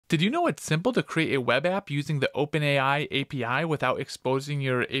Did you know it's simple to create a web app using the OpenAI API without exposing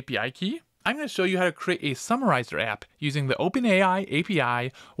your API key? I'm going to show you how to create a summarizer app using the OpenAI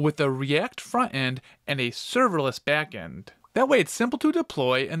API with a React frontend and a serverless backend. That way it's simple to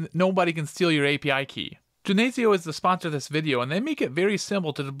deploy and nobody can steal your API key. Genezio is the sponsor of this video, and they make it very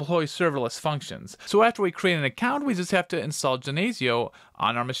simple to deploy serverless functions. So after we create an account, we just have to install Genezio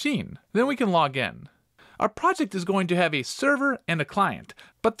on our machine. Then we can log in. Our project is going to have a server and a client,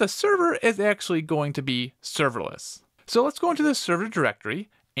 but the server is actually going to be serverless. So let's go into the server directory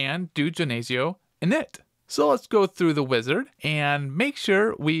and do Genezio init. So let's go through the wizard and make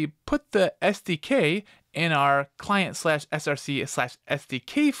sure we put the SDK in our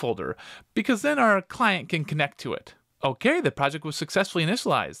client/src/SDK folder, because then our client can connect to it. Okay, the project was successfully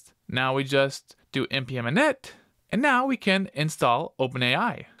initialized. Now we just do npm init, and now we can install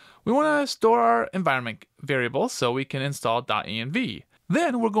OpenAI. We want to store our environment variable, so we can install .env.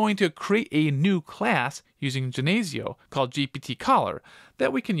 Then we're going to create a new class using Genezio called GPT-caller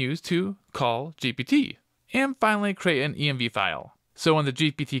that we can use to call GPT. And finally create an env file. So in the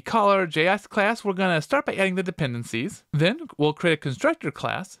GPT-caller.js class, we're going to start by adding the dependencies. Then we'll create a constructor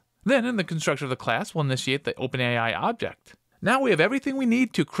class. Then in the constructor of the class, we'll initiate the OpenAI object. Now we have everything we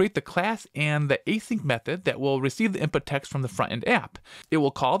need to create the class and the async method that will receive the input text from the front-end app. It will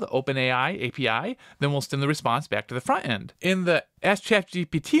call the OpenAI API, then we'll send the response back to the front end. In the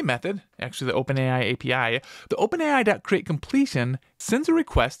AskChatGPT method, actually the OpenAI API, the OpenAI.createCompletion sends a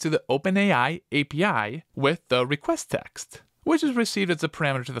request to the OpenAI API with the request text, which is received as a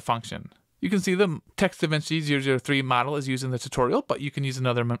parameter to the function. You can see the text DaVinci 003 model is used in the tutorial, but you can use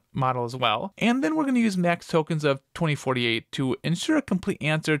another model as well. And then we're going to use max tokens of 2048 to ensure a complete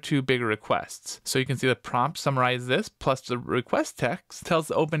answer to bigger requests. So you can see the prompt summarize this, plus the request text tells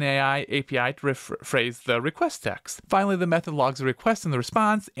the OpenAI API to rephrase the request text. Finally, the method logs the request and the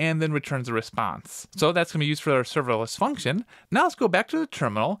response, and then returns a response. So that's going to be used for our serverless function. Now let's go back to the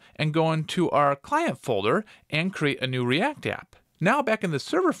terminal and go into our client folder and create a new React app. Now back in the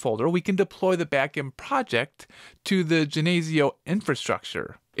server folder, we can deploy the backend project to the Genezio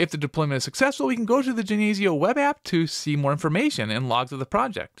infrastructure. If the deployment is successful, we can go to the Genezio web app to see more information and logs of the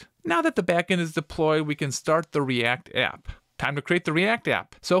project. Now that the backend is deployed, we can start the React app. Time to create the React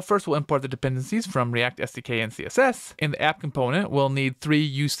app. So first we'll import the dependencies from React SDK and CSS. In the app component, we'll need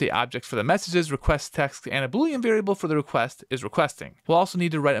 3 useState objects for the messages, request text, and a Boolean variable for the request is requesting. We'll also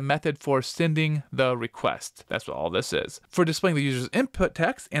need to write a method for sending the request. That's what all this is. For displaying the user's input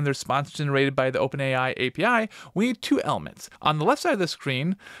text and the response generated by the OpenAI API, we need 2 elements. On the left side of the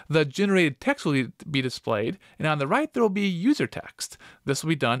screen, the generated text will be displayed, and on the right there will be user text. This will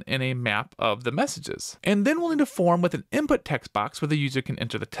be done in a map of the messages. And then we'll need a form with an input text box where the user can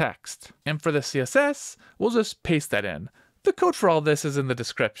enter the text. And for the CSS, we'll just paste that in. The code for all this is in the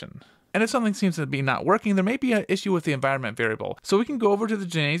description. And if something seems to be not working, there may be an issue with the environment variable. So we can go over to the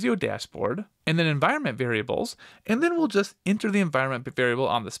Genezio dashboard, and then environment variables, and then we'll just enter the environment variable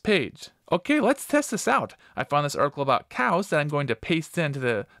on this page. Okay, let's test this out. I found this article about cows that I'm going to paste into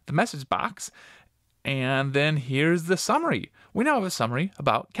the message box. And then here's the summary. We now have a summary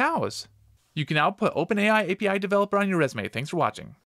about cows. You can now put OpenAI API Developer on your resume. Thanks for watching.